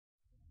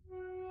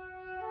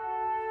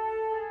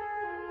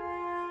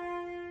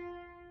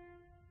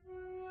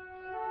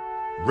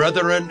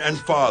Brethren and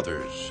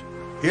fathers,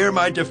 hear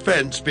my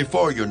defense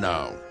before you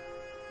now.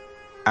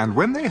 And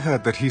when they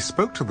heard that he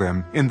spoke to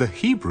them in the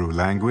Hebrew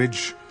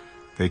language,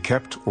 they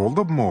kept all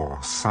the more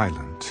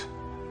silent.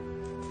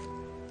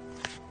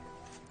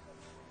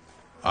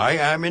 I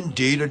am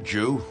indeed a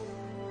Jew,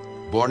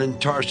 born in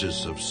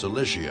Tarsus of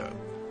Cilicia,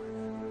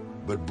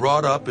 but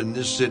brought up in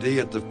this city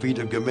at the feet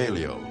of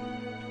Gamaliel,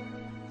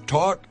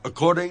 taught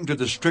according to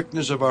the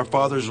strictness of our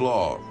father's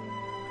law,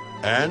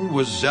 and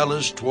was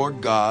zealous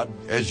toward God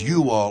as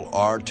you all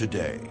are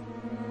today.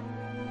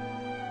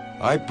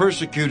 I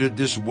persecuted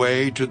this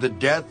way to the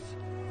death,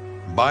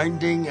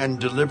 binding and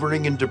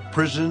delivering into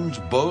prisons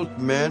both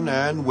men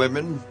and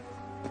women,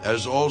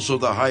 as also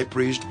the high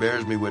priest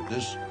bears me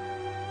witness,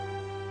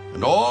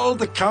 and all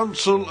the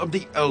council of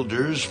the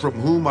elders, from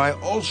whom I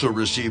also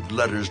received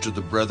letters to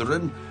the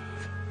brethren,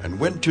 and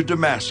went to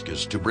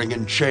Damascus to bring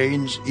in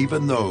chains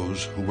even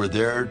those who were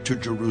there to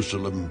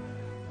Jerusalem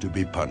to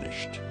be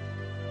punished.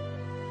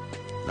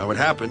 Now it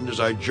happened, as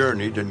I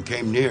journeyed and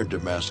came near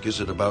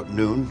Damascus at about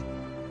noon,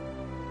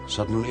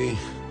 suddenly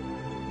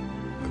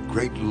a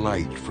great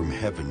light from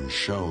heaven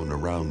shone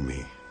around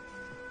me,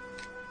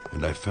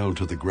 and I fell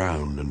to the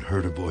ground and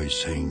heard a voice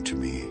saying to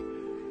me,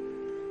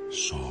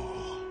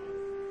 "Saul,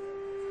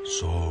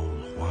 Saul,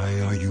 why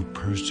are you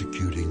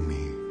persecuting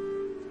me?"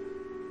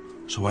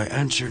 So I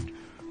answered,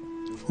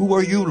 "Who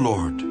are you,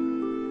 Lord?"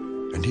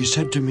 And he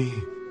said to me,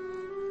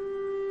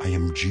 "I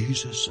am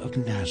Jesus of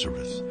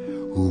Nazareth,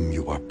 whom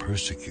you are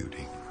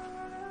persecuting."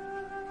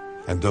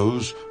 And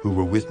those who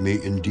were with me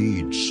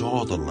indeed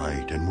saw the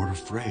light and were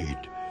afraid,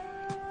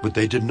 but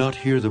they did not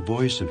hear the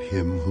voice of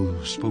him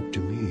who spoke to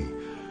me.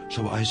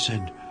 So I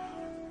said,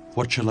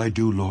 "What shall I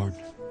do, Lord?"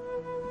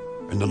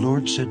 And the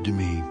Lord said to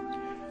me,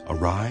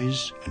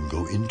 "Arise and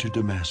go into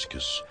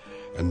Damascus,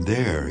 and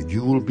there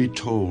you will be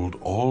told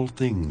all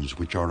things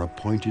which are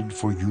appointed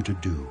for you to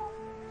do."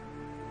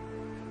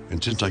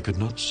 And since I could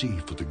not see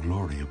for the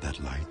glory of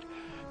that light,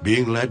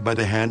 being led by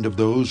the hand of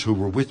those who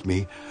were with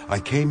me, I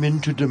came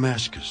into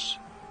Damascus.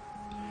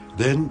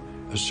 Then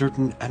a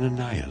certain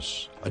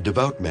Ananias, a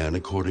devout man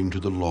according to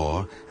the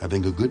law,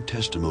 having a good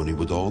testimony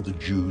with all the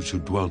Jews who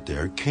dwelt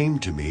there, came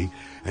to me,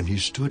 and he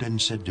stood and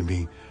said to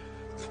me,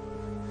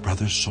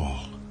 "Brother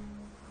Saul,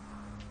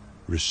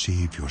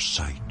 receive your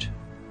sight."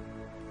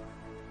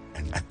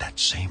 And at that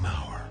same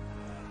hour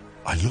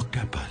I looked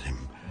up at him.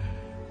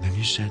 Then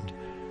he said,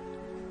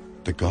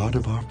 "The God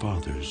of our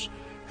fathers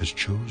has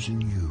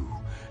chosen you,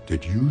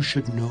 that you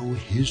should know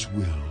his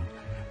will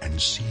and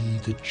see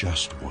the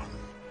just one,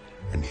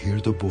 and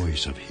hear the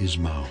voice of his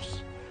mouth.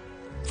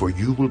 For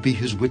you will be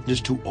his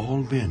witness to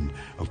all men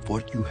of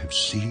what you have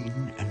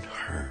seen and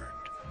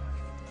heard.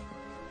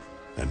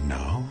 And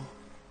now,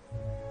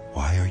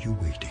 why are you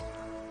waiting?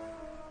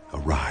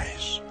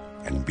 Arise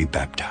and be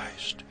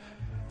baptized,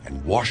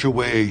 and wash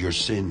away your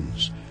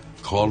sins,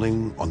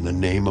 calling on the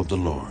name of the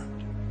Lord."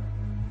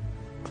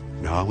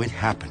 Now it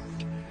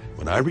happened,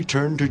 when I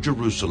returned to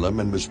Jerusalem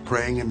and was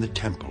praying in the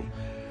temple,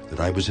 that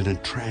I was in a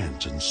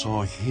trance and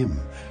saw him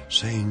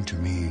saying to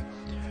me,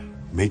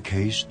 "Make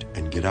haste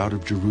and get out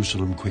of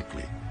Jerusalem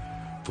quickly,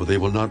 for they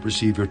will not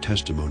receive your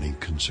testimony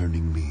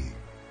concerning me."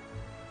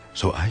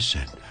 So I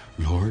said,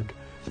 "Lord,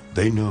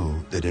 they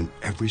know that in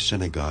every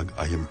synagogue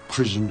I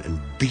imprison and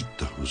beat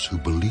those who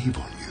believe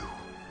on you.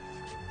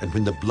 And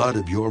when the blood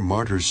of your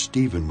martyr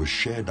Stephen was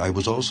shed, I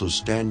was also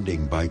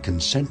standing by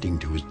consenting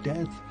to his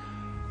death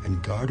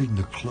and guarding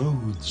the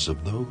clothes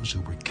of those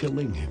who were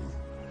killing him."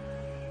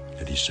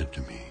 And he said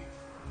to me,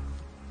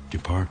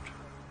 "Depart,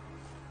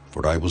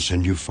 for I will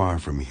send you far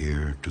from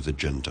here to the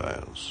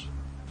Gentiles."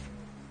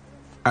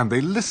 And they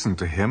listened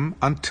to him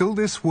until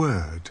this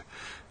word,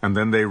 and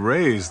then they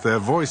raised their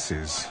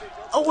voices.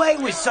 "Away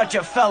with such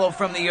a fellow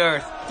from the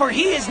earth, for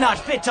he is not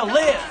fit to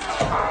live."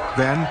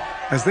 Then,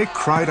 as they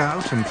cried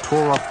out and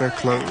tore off their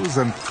clothes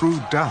and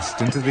threw dust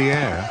into the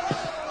air,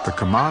 the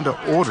commander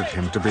ordered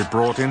him to be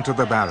brought into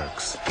the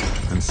barracks,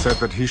 and said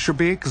that he should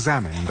be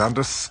examined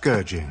under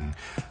scourging,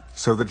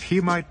 so that he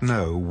might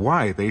know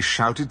why they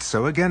shouted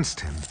so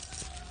against him.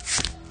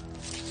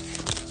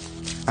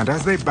 And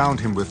as they bound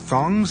him with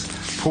thongs,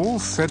 Paul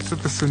said to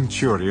the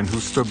centurion who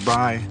stood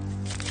by,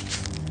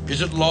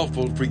 "Is it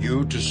lawful for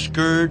you to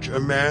scourge a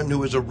man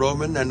who is a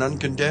Roman and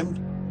uncondemned?"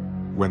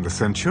 When the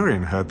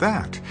centurion heard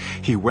that,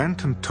 he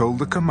went and told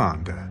the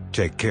commander.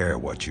 "Take care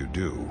what you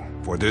do,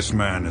 for this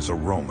man is a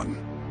Roman."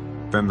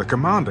 Then the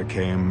commander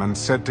came and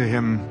said to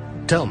him,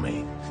 "Tell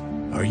me,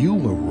 are you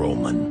a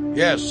Roman?"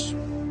 "Yes,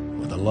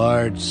 With a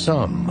large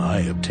sum I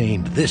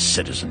obtained this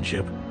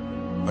citizenship."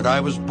 but I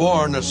was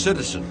born a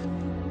citizen."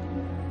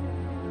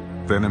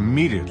 Then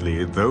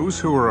immediately those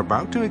who were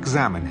about to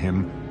examine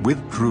him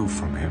withdrew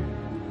from him.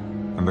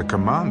 And the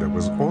commander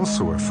was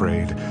also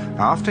afraid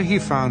after he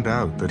found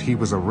out that he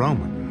was a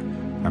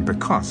Roman, and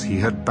because he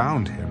had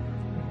bound him.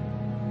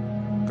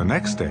 The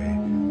next day,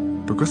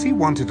 because he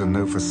wanted to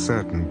know for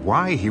certain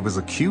why he was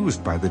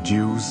accused by the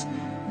Jews,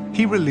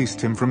 he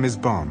released him from his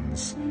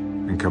bonds,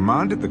 and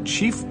commanded the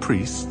chief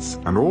priests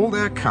and all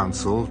their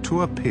council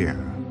to appear.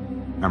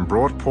 and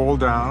brought Paul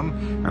down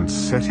and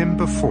set him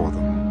before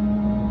them.